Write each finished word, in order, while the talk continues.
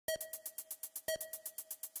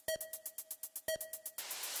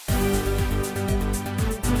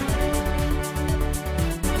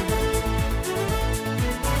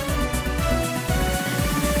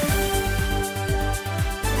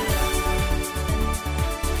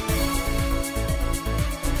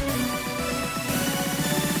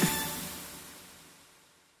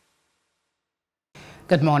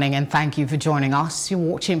Good morning and thank you for joining us. You're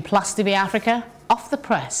watching Plus TV Africa. Off the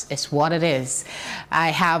press is what it is. I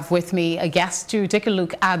have with me a guest to take a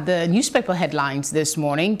look at the newspaper headlines this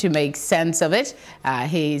morning to make sense of it.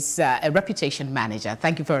 He's a reputation manager.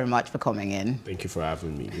 Thank you very much for coming in. Thank you for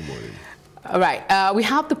having me. Good morning. All right. We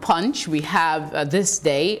have The Punch. We have This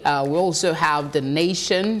Day. We also have The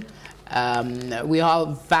Nation. We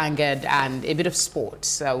have Vanguard and a bit of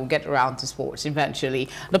sports. We'll get around to sports eventually.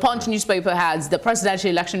 The Punch newspaper has the Presidential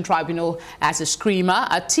Election Tribunal as a screamer.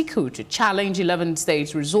 Atiku to challenge 11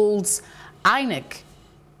 states results. INEC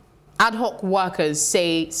ad hoc workers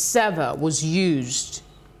say server was used.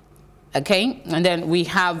 Okay, and then we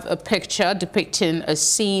have a picture depicting a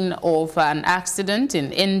scene of an accident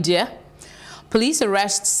in India. Police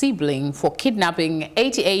arrest sibling for kidnapping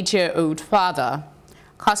 88-year-old father.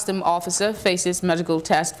 Custom officer faces medical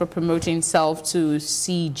test for promoting self to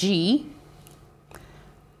CG.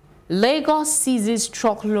 Lagos seizes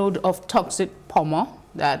truckload of toxic pomo.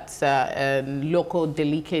 That's a local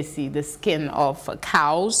delicacy, the skin of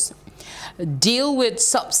cows. Deal with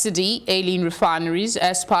subsidy, alien refineries,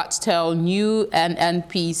 experts tell new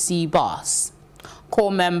NNPC boss.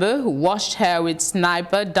 Core member who washed hair with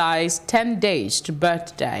sniper dies 10 days to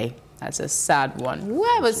birthday. That's a sad one.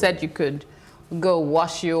 Whoever said you could go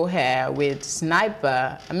wash your hair with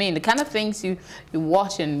sniper? I mean, the kind of things you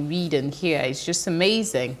watch and read and hear is just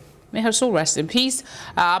amazing. May her soul rest in peace.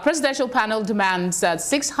 Presidential panel demands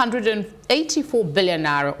 684 billion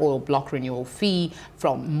naira oil block renewal fee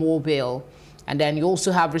from Mobil. And then you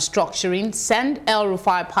also have restructuring. Send El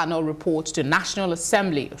Rufai panel reports to National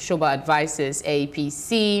Assembly. Osoba advises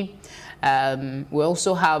APC. We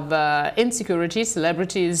also have insecurity.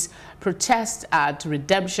 Celebrities protest at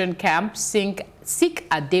redemption camp. Seek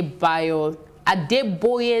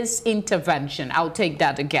Adeboye's intervention. I'll take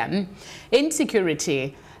that again.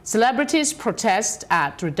 Insecurity. Celebrities protest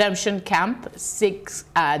at redemption camp. Seek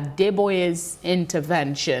Adeboye's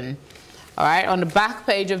intervention. All right, on the back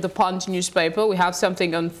page of the Punch newspaper, we have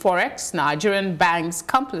something on Forex. Nigerian banks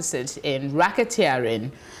complicit in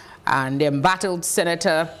racketeering. And the embattled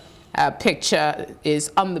senator picture is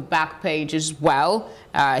on the back page as well.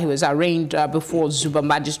 He was arraigned before Zuba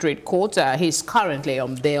Magistrate Court. He's currently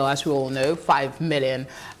on bail, as we all know, 5 million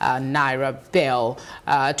naira bail.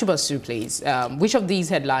 Tubasu, please. Which of these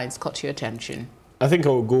headlines caught your attention? I think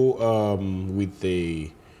I'll go with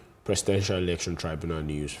the Presidential Election Tribunal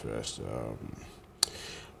news first.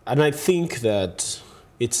 And I think that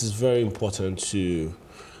it is very important to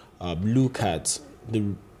look at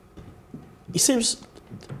the... It seems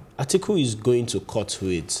Atiku is going to cut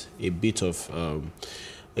with a bit of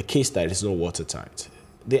a case that is not watertight.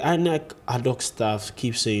 The INEC ad hoc staff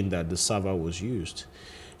keep saying that the server was used.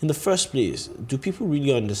 In the first place, do people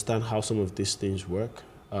really understand how some of these things work?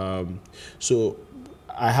 So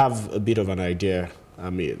I have a bit of an idea. I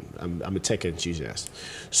mean, I'm a tech enthusiast.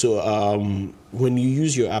 So when you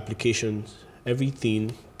use your application,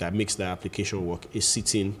 everything that makes the application work is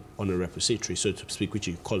sitting on a repository, so to speak, which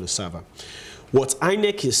you call a server. What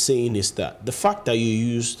INEC is saying is that the fact that you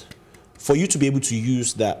used, for you to be able to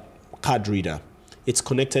use that card reader, it's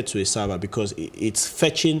connected to a server because it's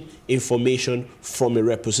fetching information from a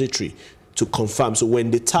repository to confirm. So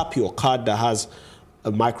when they tap your card that has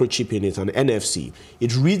a microchip in it, an NFC,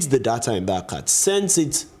 it reads the data in that card, sends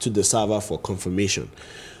it to the server for confirmation.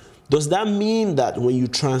 Does that mean that when you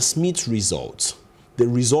transmit results, the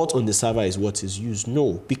result on the server is what is used?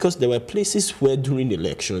 No, because there were places where during the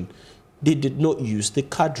election, they did not use the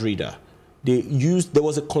card reader. There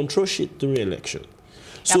was a control sheet during election.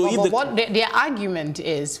 So yeah, but what their argument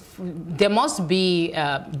is, there must be,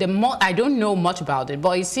 I don't know much about it,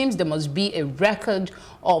 but it seems there must be a record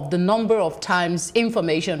of the number of times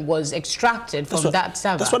information was extracted from that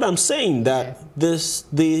server. That's what I'm saying, that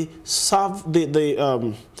the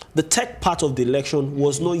tech part of the election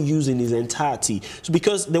was not used in its entirety. So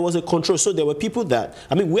because there was a control, so there were people that,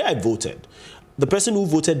 I mean, where I voted, the person who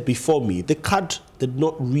voted before me, the card did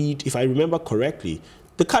not read, if I remember correctly,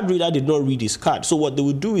 the card reader did not read his card. So what they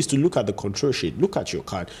would do is to look at the control sheet, look at your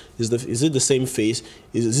card. Is it the same face?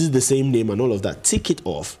 Is it the same name and all of that? Tick it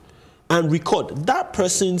off and record. That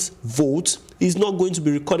person's vote is not going to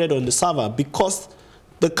be recorded on the server because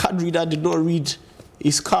the card reader did not read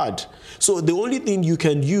his card. So the only thing you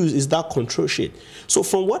can use is that control sheet. So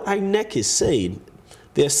from what INEC is saying,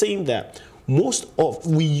 they're saying that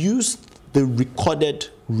we use the recorded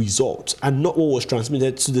result and not what was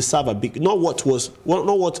transmitted to the server, not what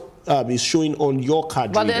is showing on your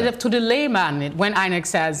card reader. But to the layman, when INEC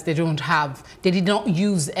says they did not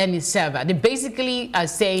use any server, they basically are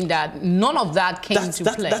saying that none of that came to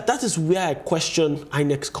play. That is where I question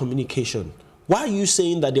INEC's communication. Why are you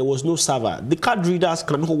saying that there was no server? The card readers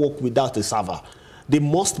cannot work without a server. They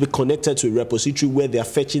must be connected to a repository where they are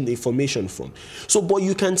fetching the information from. So, but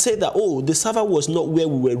you can say that, oh, the server was not where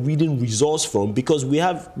we were reading results from, because we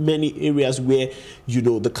have many areas where, you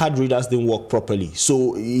know, the card readers didn't work properly.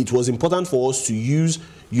 So it was important for us to use,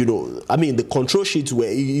 you know, I mean, the control sheets where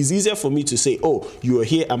it is easier for me to say, oh, you are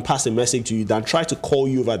here and pass a message to you than try to call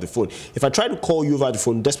you over the phone. If I try to call you over the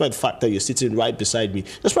phone, despite the fact that you're sitting right beside me,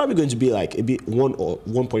 there's probably going to be like a bit 1 or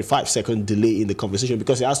 1.5 second delay in the conversation,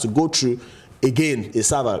 because it has to go through again a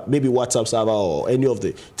server, maybe WhatsApp server or any of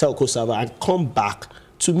the telco server, and come back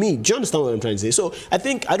to me. Do you understand what I'm trying to say? So I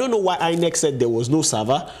don't know why INEC said there was no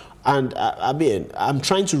server. And I mean, I'm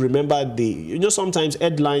trying to remember you know, sometimes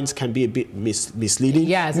headlines can be a bit misleading.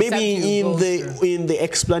 Yes, maybe in the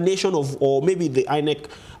explanation of, or maybe the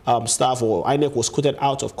INEC staff or INEC was quoted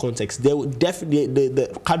out of context. There definitely,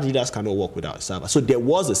 the card readers cannot work without a server. So there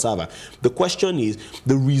was a server. The question is,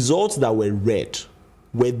 the results that were read,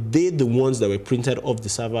 were they the ones that were printed off the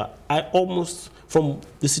server? I almost, from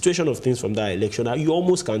the situation of things from that election, you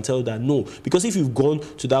almost can tell that no. Because if you've gone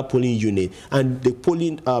to that polling unit and the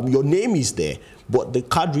polling, your name is there, but the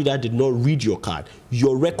card reader did not read your card,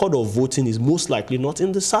 your record of voting is most likely not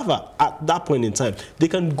in the server at that point in time. They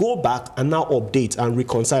can go back and now update and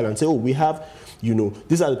reconcile and say, oh, we have, you know,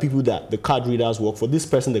 these are the people that the card readers work for. This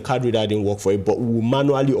person, the card reader didn't work for it, but we will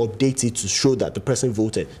manually update it to show that the person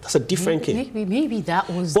voted. That's a different case. Maybe that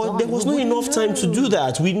was But done. there was not enough time to do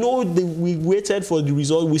that. We know we waited for the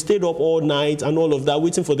result. We stayed up all night and all of that,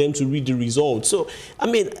 waiting for them to read the result. So, I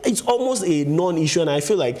mean, it's almost a non-issue, and I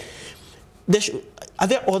feel like are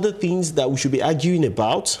there other things that we should be arguing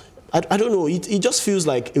about? I don't know. It just feels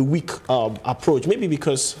like a weak approach. Maybe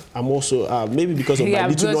because I'm also maybe because of my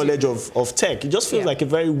little knowledge of tech. It just feels like a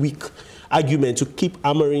very weak argument to keep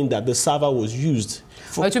hammering that the server was used.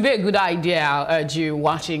 Well, it would be a good idea, I'll urge you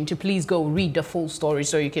watching to please go read the full story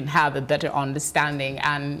so you can have a better understanding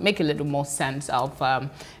and make a little more sense of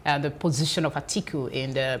the position of Atiku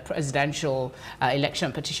in the presidential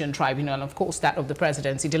election petition tribunal, and of course that of the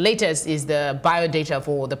presidency. The latest is the biodata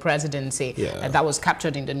for the presidency that was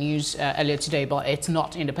captured in the news earlier today, but it's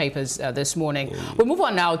not in the papers this morning. We'll move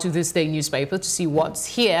on now to this day newspaper to see what's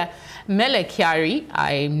here. Mele Kyari,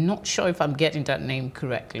 I'm not sure if I'm getting that name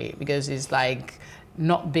correctly, because it's like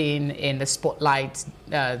not been in the spotlight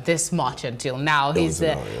this much until now. He's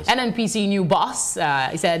the NNPC new boss.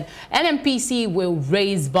 He said NNPC will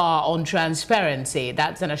raise bar on transparency.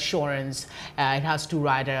 That's an assurance. It has to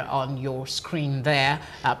rider on your screen there.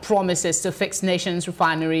 Promises to fix nation's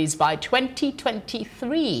refineries by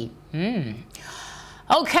 2023.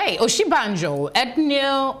 Okay, Oshibanjo,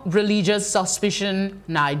 ethno-religious suspicion,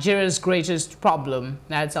 Nigeria's greatest problem.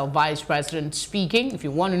 That's our vice president speaking. If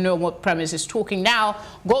you want to know what premise is talking now,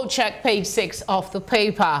 go check page 6 of the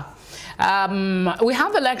paper. We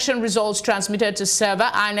have election results transmitted to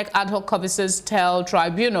server. INEC ad hoc officers tell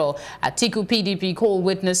tribunal. Atiku PDP call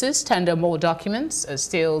witnesses, tender more documents.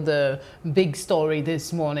 Still the big story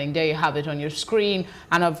this morning. There you have it on your screen.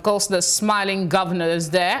 And of course, the smiling governor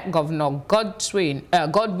is there. Governor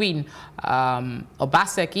Godwin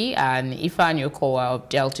Obaseki and Ifeanyi Okowa of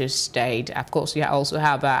Delta State. Of course, you also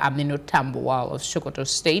have Aminu Tambuwal of Sokoto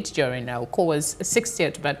State during Okowa's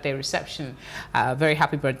 60th birthday reception. Very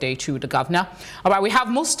happy birthday to the governor. All right, we have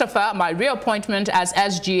Mustafa, my reappointment as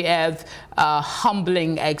SGF,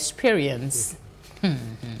 humbling experience.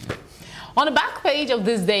 On the back page of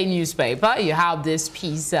this day newspaper, you have this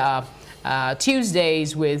piece,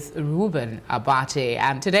 Tuesdays with Reuben Abate,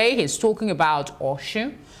 and today he's talking about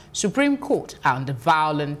Osun, Supreme Court, and the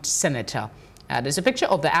violent senator. There's a picture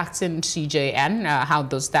of the acting CJN. How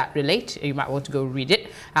does that relate? You might want to go read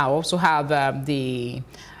it. I also have the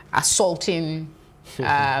assaulting,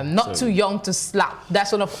 not too young to slap.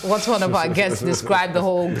 That's what one of our guests described the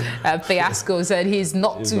whole fiasco. Said he's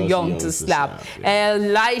not too young to slap.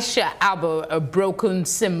 Elisha Abbo, a broken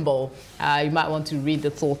symbol. You might want to read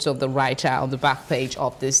the thoughts of the writer on the back page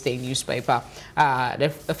of this day newspaper. There are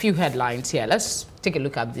a few headlines here. Let's take a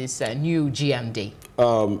look at this new GMD.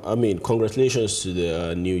 I mean, congratulations to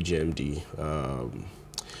the new GMD.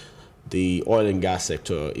 The oil and gas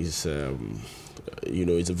sector is, you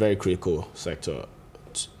know, it's a very critical sector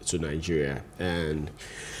to Nigeria, and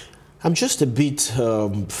I'm just a bit,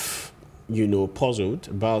 you know, puzzled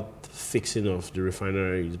about fixing of the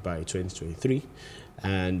refineries by 2023.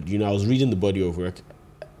 And you know, I was reading the body of work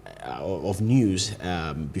of news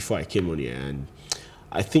before I came on here, and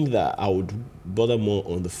I think that I would bother more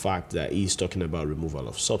on the fact that he's talking about removal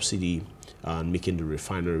of subsidy and making the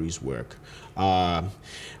refineries work. A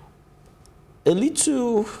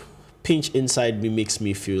little pinch inside me makes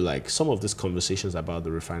me feel like some of these conversations about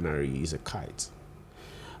the refinery is a kite.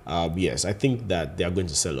 Yes, I think that they are going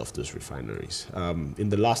to sell off those refineries. In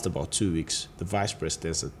the last about 2 weeks, the Vice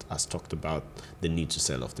President has talked about the need to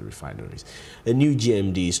sell off the refineries. A new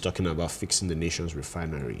GMD is talking about fixing the nation's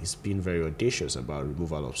refineries, being very audacious about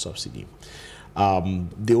removal of subsidy.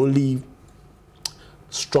 The only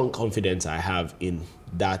strong confidence I have in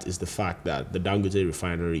that is the fact that the Dangote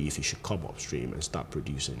refinery, if it should come upstream and start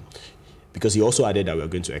producing, because he also added that we are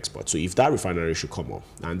going to export. So if that refinery should come up,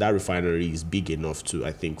 and that refinery is big enough to,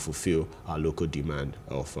 I think, fulfill our local demand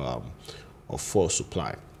of fuel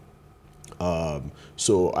supply.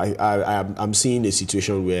 So I'm seeing a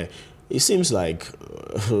situation where it seems like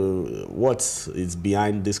what is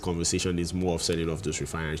behind this conversation is more of selling off those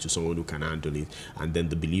refineries to someone who can handle it, and then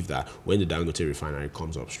the belief that when the Dangote refinery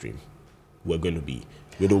comes upstream, we're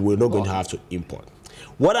not going to have to import.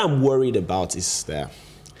 What I'm worried about is that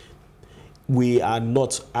we are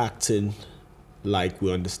not acting like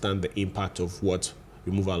we understand the impact of what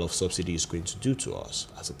removal of subsidy is going to do to us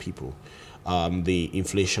as a people. The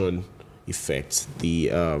inflation effect,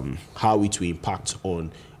 how it will impact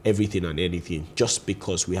on everything and anything, just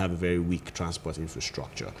because we have a very weak transport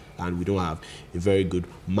infrastructure and we don't have a very good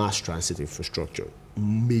mass transit infrastructure.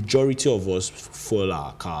 Majority of us follow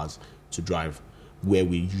our cars to drive where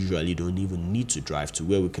we usually don't even need to drive to,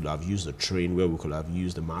 where we could have used the train, where we could have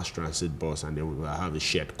used the mass transit bus, and then we will have a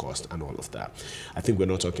shared cost and all of that. I think we're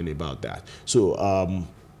not talking about that. So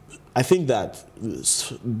I think that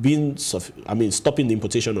stopping the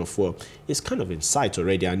importation of fuel is kind of in sight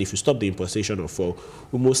already, and if you stop the importation of fuel,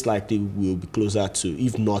 we most likely will be closer to,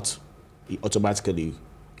 if not automatically,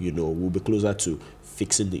 we'll be closer to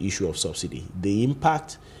fixing the issue of subsidy. The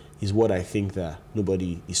impact is what I think that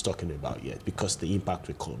nobody is talking about yet, because the impact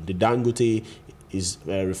will come. The Dangote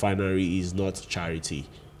refinery is not charity.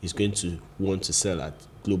 It's going to want to sell at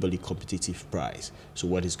globally competitive price. So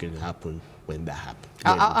what is going to happen when that happens?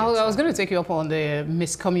 I was going to take you up on the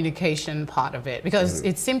miscommunication part of it, because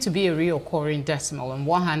it seemed to be a reoccurring decimal. On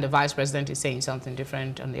one hand, the Vice President is saying something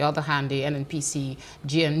different. On the other hand, the NNPC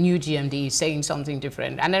new GMD is saying something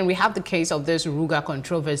different. And then we have the case of this Ruga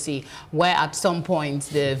controversy, where at some point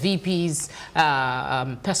the VP's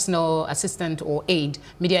personal assistant or aide,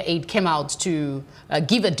 media aide, came out to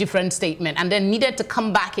give a different statement and then needed to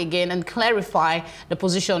come back again and clarify the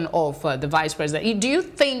position of the Vice President. Do you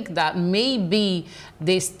think that maybe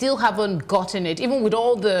they still haven't gotten it, even with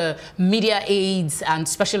all the media aides and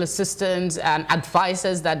special assistants and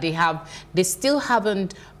advisors that they have, they still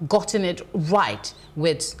haven't gotten it right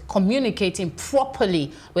with communicating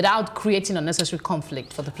properly without creating unnecessary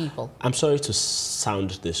conflict for the people? I'm sorry to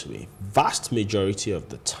sound this way. Vast majority of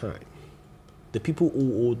the time, the people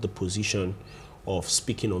who hold the position of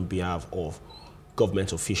speaking on behalf of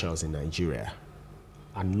government officials in Nigeria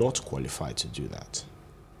are not qualified to do that.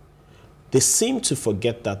 They seem to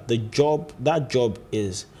forget that that job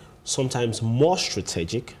is sometimes more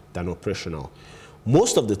strategic than operational.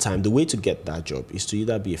 Most of the time, the way to get that job is to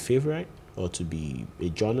either be a favorite or to be a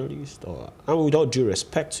journalist, and with all due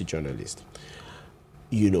respect to journalists,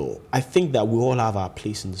 I think that we all have our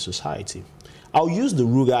place in the society. I'll use the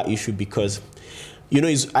Ruga issue because,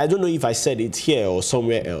 I don't know if I said it here or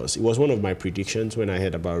somewhere else. It was one of my predictions when I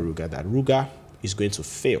heard about Ruga, that Ruga is going to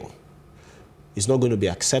fail. It's not going to be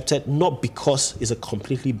accepted, not because it's a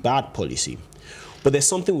completely bad policy, but there's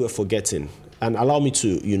something we're forgetting. And allow me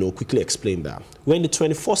to, quickly explain that. We're in the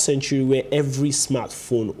 21st century where every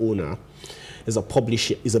smartphone owner is a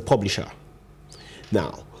publisher.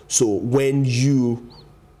 Now, so when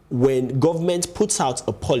government puts out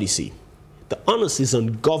a policy, the onus is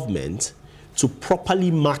on government to properly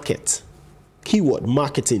market, keyword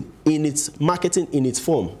market in its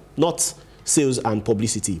form, not sales and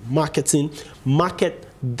publicity, market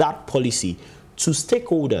that policy to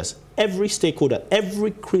stakeholders, every stakeholder, every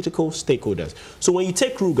critical stakeholders. So when you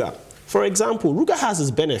take Ruga, for example, Ruga has its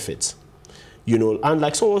benefits, and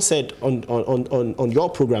like someone said on your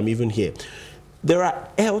program even here, there are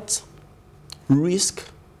health risk.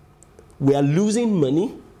 We are losing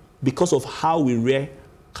money because of how we rear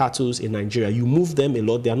cattle in Nigeria. You move them a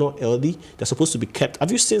lot, they are not healthy, they're supposed to be kept.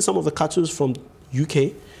 Have you seen some of the cattle from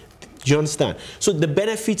UK? Do you understand? So the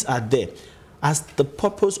benefits are there. Has the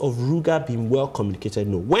purpose of Ruga been well communicated?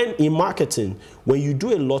 No. When in marketing, when you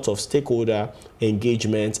do a lot of stakeholder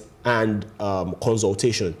engagement and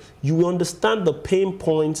consultation, you will understand the pain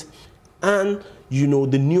points and you know,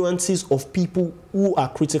 the nuances of people who are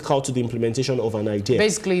critical to the implementation of an idea.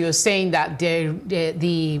 Basically, you're saying that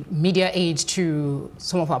the media aid to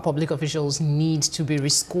some of our public officials needs to be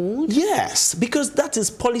reschooled? Yes, because that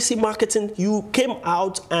is policy marketing. You came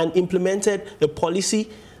out and implemented a policy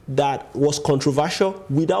that was controversial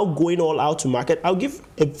without going all out to market. I'll give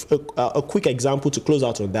a quick example to close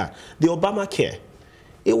out on that. The Obamacare.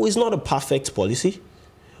 It was not a perfect policy.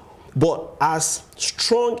 But as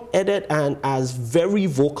strong-headed and as very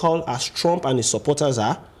vocal as Trump and his supporters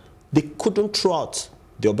are, they couldn't throw out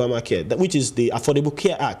the Obamacare, which is the Affordable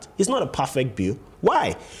Care Act. It's not a perfect bill.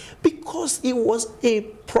 Why? Because it was a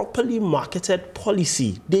properly marketed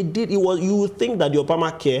policy. You would think that the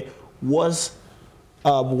Obamacare was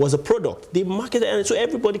a product. They marketed it so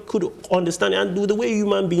everybody could understand it. And the way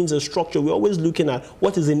human beings are structured, we're always looking at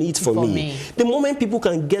what is in it for me. The moment people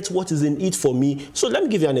can get what is in it for me. So let me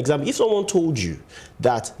give you an example. If someone told you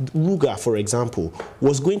that Ruga, for example,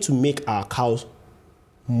 was going to make our cows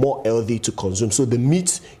more healthy to consume, so the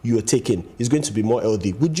meat you're taking is going to be more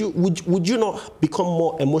healthy, would you not become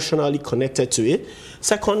more emotionally connected to it?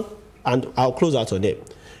 Second, and I'll close out on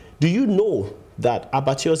it, do you know that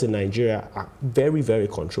abattoirs in Nigeria are very, very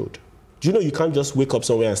controlled? Do you know you can't just wake up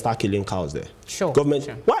somewhere and start killing cows there? Sure. Government,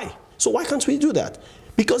 sure. Why? So why can't we do that?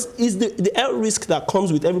 Because it's the health risk that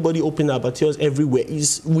comes with everybody opening abattoirs everywhere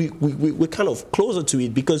is we're kind of closer to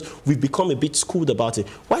it because we've become a bit schooled about it.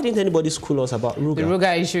 Why didn't anybody school us about Ruga? The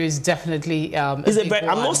Ruga issue is definitely I'm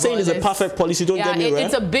not saying it's a perfect policy, don't get me wrong.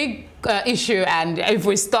 It's a big issue, and if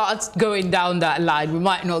we start going down that line, we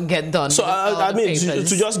might not get done. So I mean, to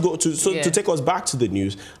just go to take us back to the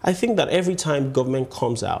news, I think that every time government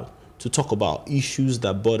comes out to talk about issues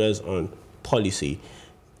that borders on policy,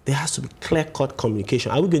 there has to be clear-cut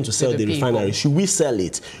communication. Are we going to sell the refinery? Should we sell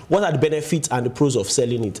it? What are the benefits and the pros of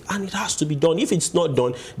selling it? And it has to be done. If it's not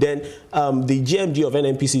done, then the GMG of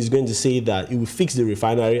NNPC is going to say that it will fix the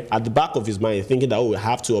refinery at the back of his mind, thinking that, oh, we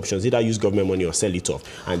have two options, either use government money or sell it off.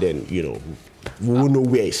 And then, you know, we will know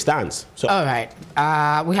where it stands. So. All right.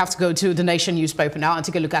 We have to go to the Nation newspaper now and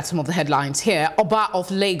take a look at some of the headlines here. Oba of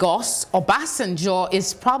Lagos, Obasanjo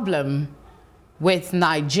is problem with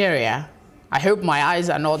Nigeria. I hope my eyes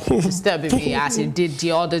are not disturbing me as it did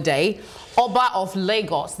the other day. Oba of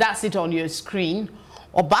Lagos, that's it on your screen.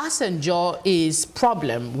 Obasanjo is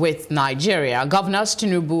problem with Nigeria. Governors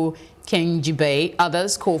Tinubu, King Jibe,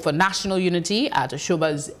 others call for national unity at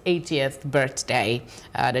Osoba's 80th birthday.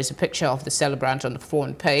 There's a picture of the celebrant on the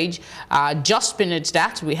front page. Just beneath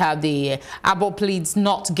that, we have the Abo pleads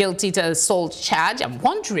not guilty to assault charge. I'm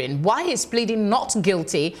wondering why he's pleading not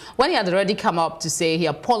guilty when he had already come up to say he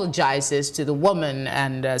apologizes to the woman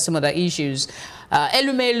and some other issues.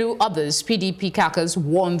 Elumelu, others, PDP caucus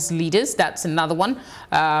warns leaders. That's another one.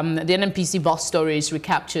 The NNPC boss story is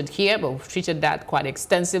recaptured here, but we've treated that quite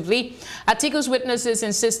extensively. Articles witnesses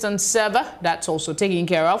insist on server. That's also taken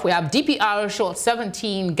care of. We have DPR short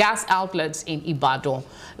 17 gas outlets in Ibadan.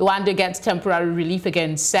 Rwanda gets temporary relief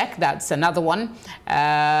against SEC. That's another one.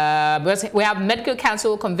 But we have Medical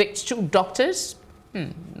Council convicts 2 doctors.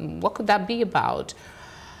 What could that be about?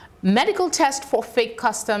 Medical test for fake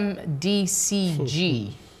custom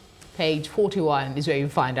DCG. Page 41 is where you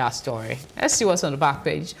find our story. Let's see what's on the back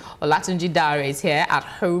page. Olatunji Dare is here at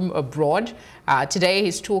home abroad. Today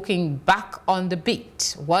he's talking back on the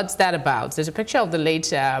beat. What's that about? There's a picture of the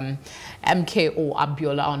late MKO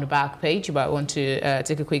Abiola on the back page. You might want to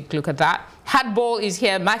take a quick look at that. Hardball is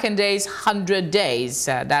here. Makande's 100 days.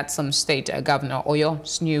 That's some state governor.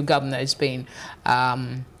 Oyo's new governor is being,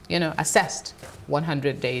 you know, assessed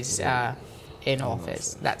 100 days in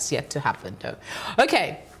office. That's yet to happen, though.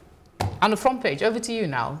 Okay, on the front page, over to you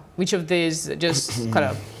now. Which of these just kind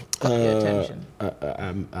of got your attention?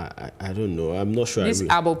 I don't know. I'm not sure. This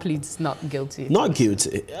Abo pleads not guilty. Not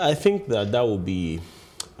guilty. I think that will be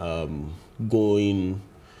going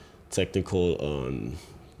technical on,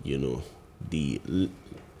 you know, the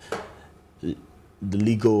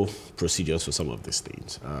legal procedures for some of these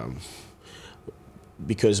things.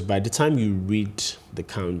 Because by the time you read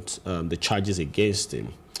the charges against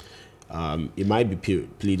him, it might be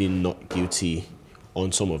pleading not guilty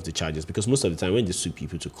on some of the charges. Because most of the time when they sue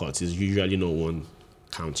people to court, it's usually not one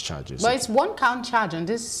count charges. But it's one count charge on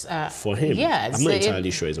this. For him, yes, I'm not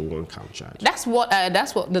entirely sure it's a one count charge. That's what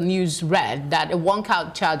the news read, that a one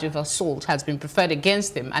count charge of assault has been preferred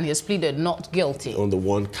against him, and he has pleaded not guilty. On the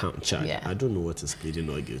one count charge, yeah. I don't know what is pleading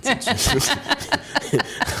not guilty to.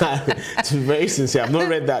 To be very sincere, I've not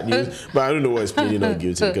read that news, but I don't know what is pleading not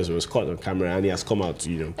guilty because it was caught on camera and he has come out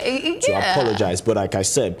to, you know, to apologize. But like I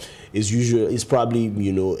said, it's probably,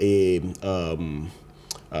 you know,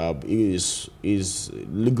 is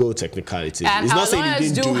legal technicality. And it's our not saying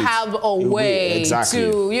lawyers do have a way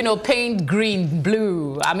exactly. to, you know, paint green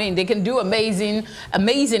blue. I mean, they can do amazing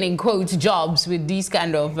in quotes jobs with these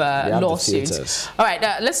kind of lawsuits. All right,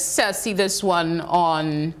 let's see this one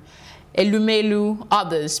on Elumelu,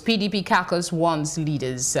 others. PDP caucus wants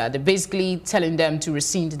leaders. They're basically telling them to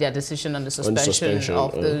rescind their decision on the suspension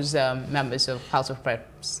of those members of House of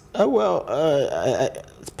Reps.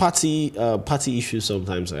 Party issues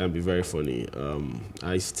sometimes can be very funny.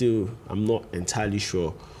 I'm not entirely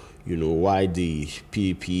sure, you know, why the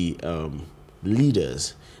PDP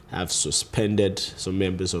leaders have suspended some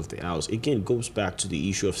members of the House. Again, it goes back to the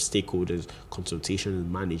issue of stakeholders, consultation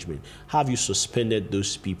and management. Have you suspended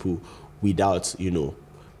those people without, you know,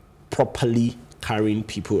 properly carrying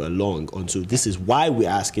people along onto this is why we're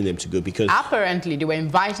asking them to go, because apparently they were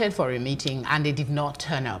invited for a meeting and they did not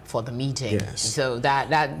turn up for the meeting. Yes. So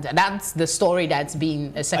that's the story that's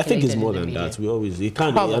being circulated. I think it's more than that. You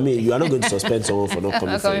can't. I mean, you are not going to suspend someone for not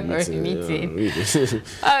coming for a meeting. Really.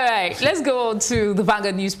 All right, let's go on to the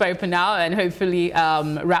Vanguard newspaper now and hopefully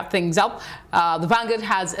wrap things up. The Vanguard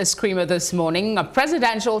has a screamer this morning: a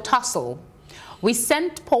presidential tussle. We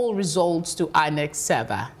sent poll results to INEC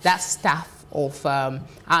server. That's staff of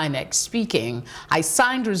INEC speaking. I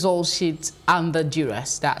signed results sheet under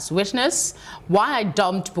duress. That's witness why I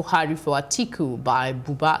dumped Buhari for Atiku by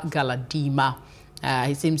Buba Galadima.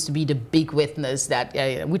 He seems to be the big witness that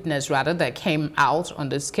that came out on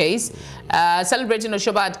this case. Celebrating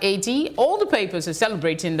Osoba at 80. All the papers are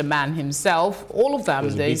celebrating the man himself. All of them.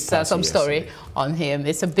 There's some story on him.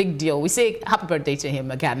 It's a big deal. We say happy birthday to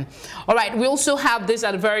him again. All right. We also have this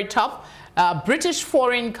at the very top. British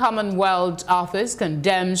Foreign Commonwealth Office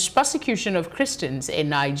condemns persecution of Christians in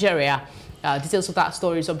Nigeria. Details of that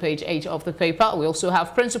story is on page 8 of the paper. We also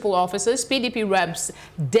have principal officers, PDP reps,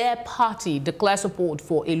 their party declare support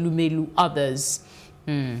for Elumelu, others.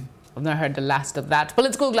 I've not heard the last of that.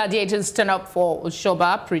 Political gladiators turn up for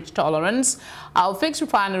Osoba, preach tolerance. I'll fix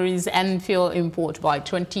refineries and fuel import by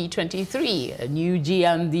 2023. A new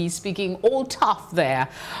GMD speaking all tough there.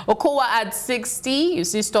 Okowa at 60. You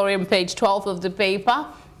see story on page 12 of the paper.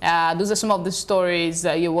 Those are some of the stories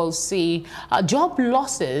you will see. Job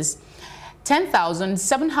losses.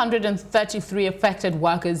 10,733 affected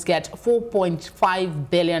workers get 4.5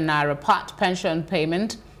 billion naira part pension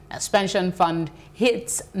payment. As pension fund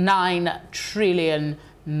hits 9 trillion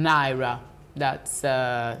naira. That's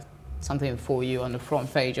something for you on the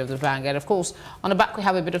front page of the Vanguard. Of course, on the back we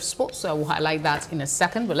have a bit of sports, so we'll highlight that in a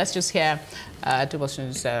second. But let's just hear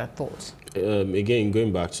Tuboson's thoughts. Again,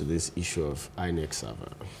 going back to this issue of INEC server.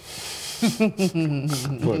 I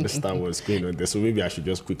don't understand what's going on there, so maybe I should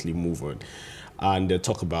just quickly move on and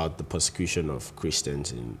talk about the persecution of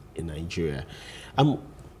Christians in Nigeria. I'm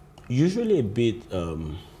usually a bit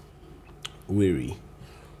weary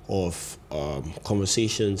of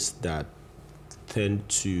conversations that tend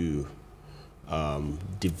to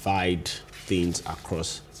divide things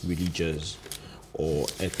across religious or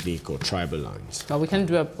ethnic or tribal lines. But we can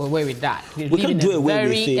do away with that. We can do away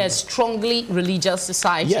with it. Very strongly religious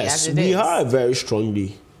society. Yes, as it we is. are a very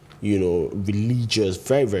strongly, you know, religious,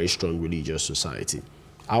 very, very strong religious society.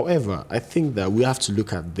 However, I think that we have to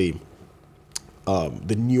look at the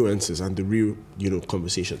nuances and the real, you know,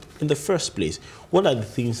 conversation. In the first place, what are the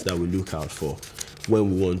things that we look out for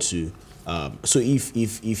when we want to? So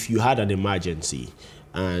if you had an emergency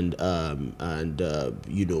and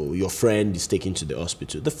you know, your friend is taken to the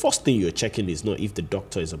hospital, the first thing you're checking is not if the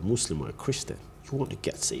doctor is a Muslim or a Christian. You want to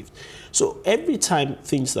get saved. So every time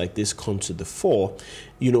things like this come to the fore,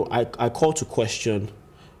 you know, I call to question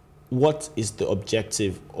what is the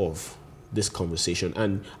objective of this conversation,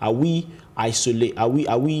 and are we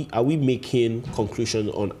making conclusions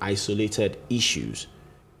on isolated issues?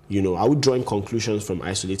 You know, are we drawing conclusions from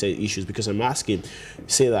isolated issues? Because I'm asking,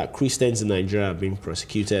 say that Christians in Nigeria are being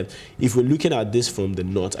persecuted. If we're looking at this from the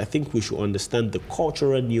north, I think we should understand the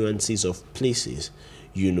cultural nuances of places,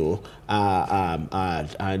 you know,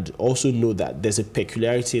 and also know that there's a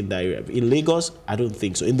peculiarity in that area. In Lagos, I don't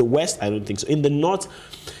think so. In the west, I don't think so. In the north,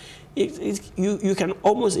 you can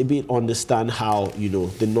almost a bit understand how, you know,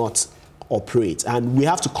 the north operates. And we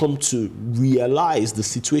have to come to realize the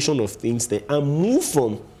situation of things there and move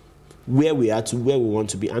from where we are to where we want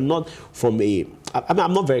to be, and not from a.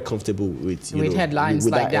 I'm not very comfortable with headlines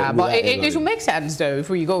with like that. But it will make sense though if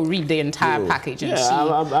we go read the entire package and see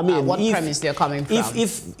I mean, what premise they're coming from.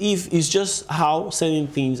 If it's just how certain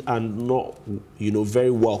things are not, you know, very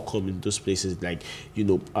welcome in those places, like, you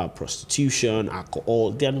know, prostitution, alcohol,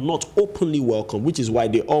 they're not openly welcome, which is why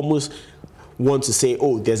they almost want to say,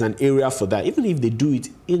 oh, there's an area for that, even if they do it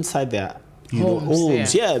inside their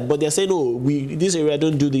homes. Yeah, but they're saying, no, this area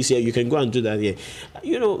don't do this here. You can go and do that here.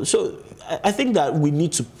 So I think that we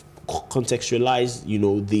need to contextualize,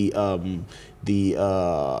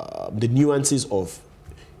 the nuances of,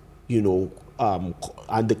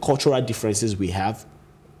 and the cultural differences we have,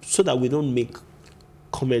 so that we don't make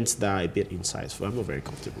comments that are a bit insightful. I'm not very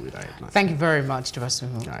comfortable with that. Thank you very much,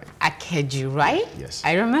 Rilwan Akiolu, right? Yes.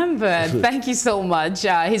 I remember. Thank you so much.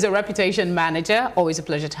 He's a reputation manager. Always a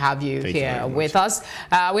pleasure to have you here with us.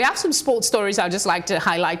 We have some sports stories. I'd just like to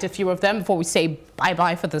highlight a few of them before we say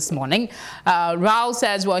bye-bye for this morning. Raul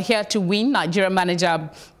says, we're here to win. Nigerian manager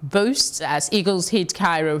boasts as Eagles hit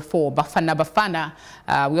Cairo for Bafana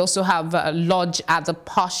Bafana. We also have Lodge at the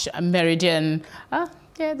Posh Meridian.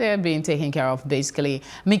 Yeah, they're being taken care of, basically.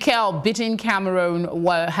 Mikel beating Cameroon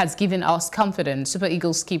has given us confidence. Super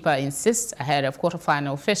Eagles keeper insists ahead of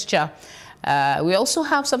quarterfinal fixture. We also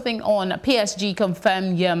have something on PSG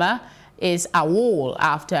confirmed Yerma is a wall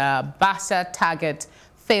after Barca target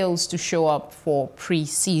fails to show up for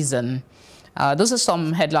pre-season. Those are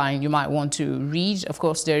some headlines you might want to read. Of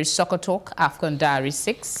course, there is Soccer Talk, AFCON Diary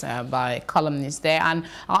 6 by columnists there. And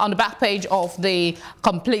on the back page of the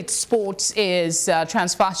Complete Sports is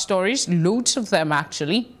transfer stories, loads of them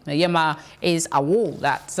actually. Yema is a wall.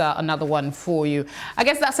 That's another one for you. I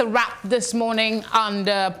guess that's a wrap this morning on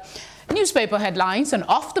newspaper headlines and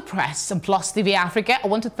Off the Press and Plus TV Africa. I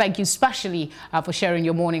want to thank you especially for sharing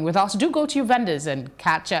your morning with us. Do go to your vendors and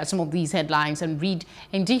catch some of these headlines and read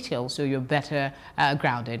in detail so you're better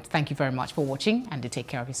grounded. Thank you very much for watching, and do take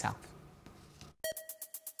care of yourself.